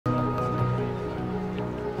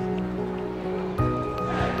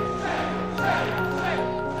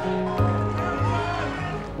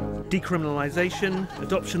Decriminalisation,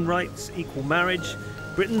 adoption rights, equal marriage,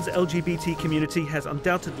 Britain's LGBT community has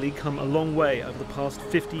undoubtedly come a long way over the past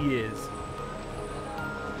 50 years.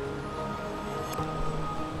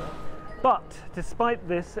 But despite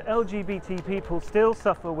this, LGBT people still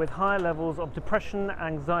suffer with higher levels of depression,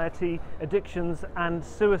 anxiety, addictions and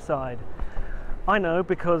suicide. I know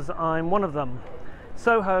because I'm one of them.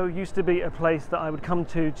 Soho used to be a place that I would come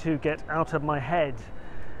to get out of my head.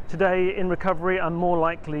 Today, in recovery, I'm more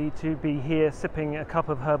likely to be here sipping a cup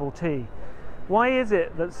of herbal tea. Why is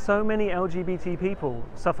it that so many LGBT people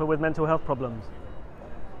suffer with mental health problems?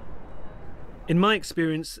 In my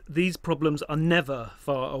experience, these problems are never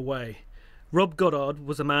far away. Rob Goddard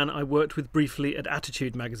was a man I worked with briefly at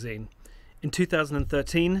Attitude magazine. In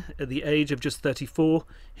 2013, at the age of just 34,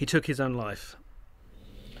 he took his own life.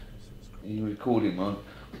 Are you recording, man?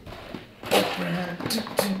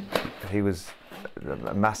 He was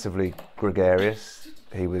massively gregarious.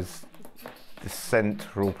 He was the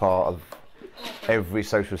central part of every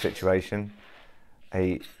social situation.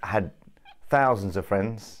 He had thousands of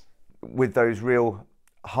friends. With those real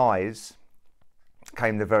highs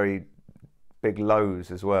came the very big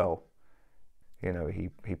lows as well. You know,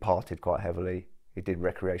 he partied quite heavily. He did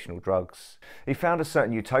recreational drugs. He found a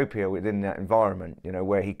certain utopia within that environment, you know,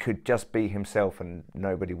 where he could just be himself and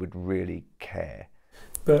nobody would really care.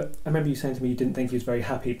 But I remember you saying to me you didn't think he was very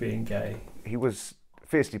happy being gay. He was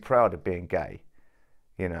fiercely proud of being gay.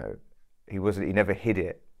 You know, he never hid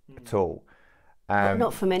it at all.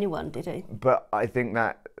 Not from anyone, did he? But I think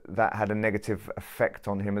that had a negative effect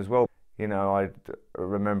on him as well. You know, I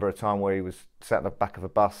remember a time where he was sat at the back of a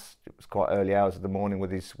bus. It was quite early hours of the morning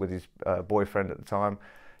with his boyfriend at the time.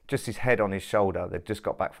 Just his head on his shoulder. They'd just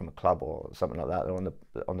got back from a club or something like that.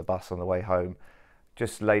 They're on the bus on the way home.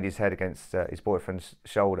 Just laid his head against his boyfriend's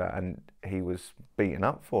shoulder, and he was beaten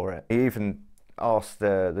up for it. He even asked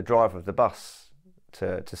the driver of the bus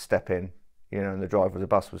to step in. You know, and the driver of the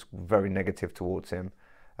bus was very negative towards him,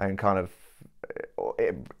 and kind of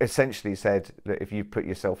essentially said that if you put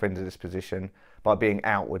yourself into this position by being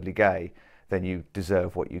outwardly gay, then you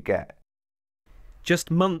deserve what you get. Just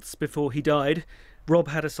months before he died, Rob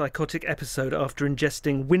had a psychotic episode after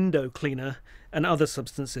ingesting window cleaner and other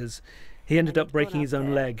substances. He ended up breaking his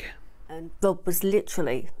own leg. And Rob was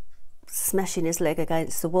literally smashing his leg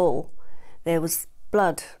against the wall. There was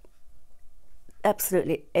blood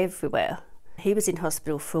absolutely everywhere. He was in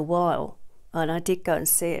hospital for a while, and I did go and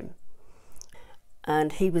see him.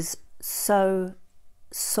 And he was so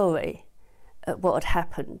sorry at what had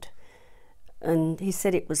happened. And he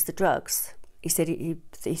said it was the drugs. He said he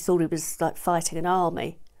thought he was like fighting an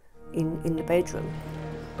army in the bedroom.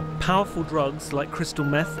 Powerful drugs like crystal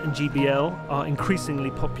meth and GBL are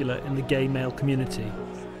increasingly popular in the gay male community.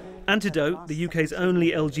 Antidote, the UK's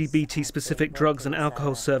only LGBT-specific drugs and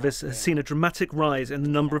alcohol service, has seen a dramatic rise in the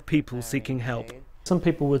number of people seeking help. Some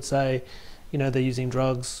people would say, you know, they're using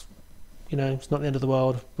drugs, you know, it's not the end of the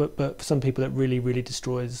world, but for some people it really, really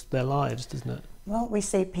destroys their lives, doesn't it? Well, we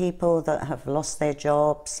see people that have lost their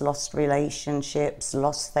jobs, lost relationships,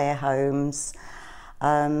 lost their homes.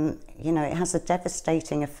 You know, it has a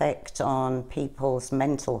devastating effect on people's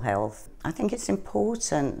mental health. I think it's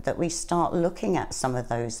important that we start looking at some of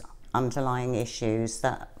those underlying issues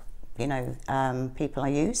that, you know, people are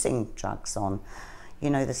using drugs on. You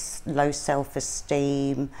know, the low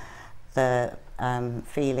self-esteem, the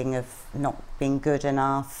feeling of not being good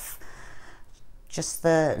enough, just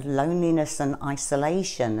the loneliness and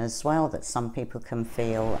isolation as well that some people can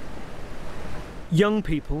feel. Young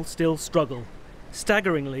people still struggle.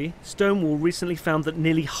 Staggeringly, Stonewall recently found that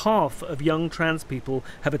nearly half of young trans people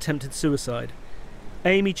have attempted suicide.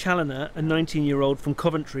 Amy Challoner, a 19-year-old from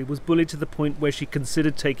Coventry, was bullied to the point where she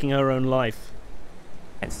considered taking her own life.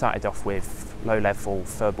 It started off with low-level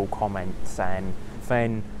verbal comments, and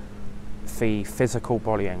then the physical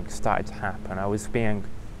bullying started to happen. I was being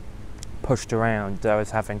pushed around, I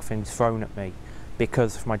was having things thrown at me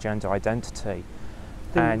because of my gender identity.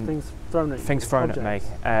 Things thrown at you? Things thrown at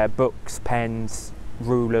me. Books, pens,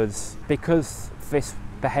 rulers. Because this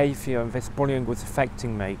behaviour and this bullying was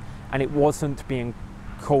affecting me, and it wasn't being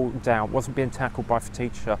called out, wasn't being tackled by the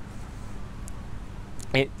teacher,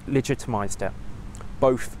 it legitimised it.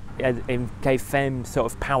 Both it gave them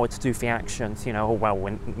sort of power to do the actions, you know, oh well,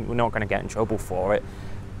 we're not going to get in trouble for it.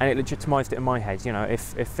 And it legitimised it in my head, you know,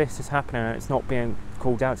 if this is happening and it's not being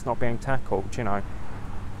called out, it's not being tackled, you know,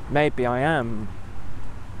 maybe I am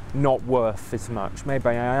not worth as much, maybe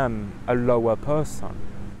I am a lower person.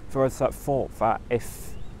 There was that thought that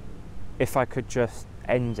if I could just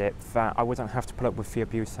end it, that I wouldn't have to put up with the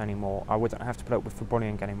abuse anymore, I wouldn't have to put up with the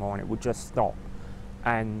bullying anymore, and it would just stop.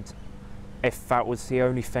 And if that was the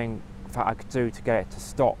only thing that I could do to get it to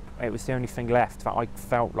stop. It was the only thing left that I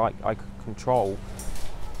felt like I could control.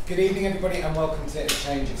 Good evening, everybody, and welcome to A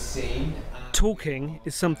Change of Scene. Talking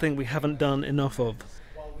is something we haven't done enough of.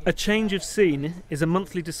 A Change of Scene is a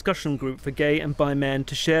monthly discussion group for gay and bi men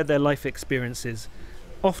to share their life experiences,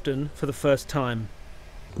 often for the first time.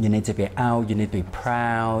 You need to be out, you need to be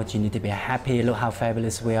proud, you need to be happy, look how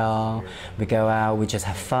fabulous we are. We go out, we just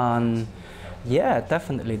have fun. Yeah,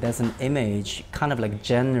 definitely, there's an image, kind of like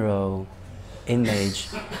general image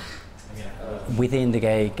within the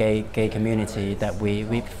gay community that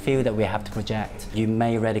we feel that we have to project. You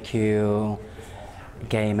may ridicule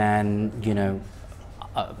gay men, you know,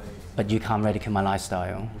 but you can't ridicule my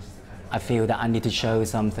lifestyle. I feel that I need to show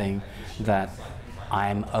something that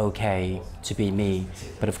I'm okay to be me.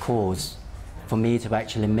 But of course, for me to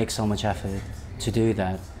actually make so much effort to do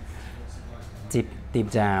that,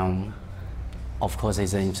 deep down, of course,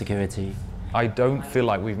 there's an insecurity. I don't feel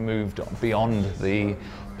like we've moved beyond the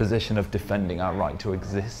position of defending our right to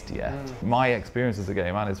exist yet. My experience as a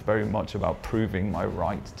gay man is very much about proving my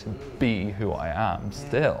right to be who I am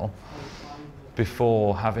still,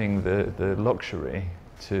 before having the luxury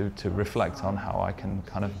to reflect on how I can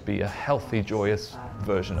kind of be a healthy, joyous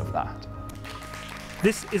version of that.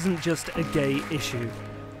 This isn't just a gay issue.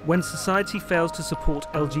 When society fails to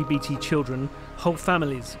support LGBT children, whole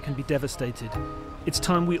families can be devastated. It's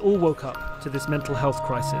time we all woke up to this mental health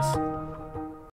crisis.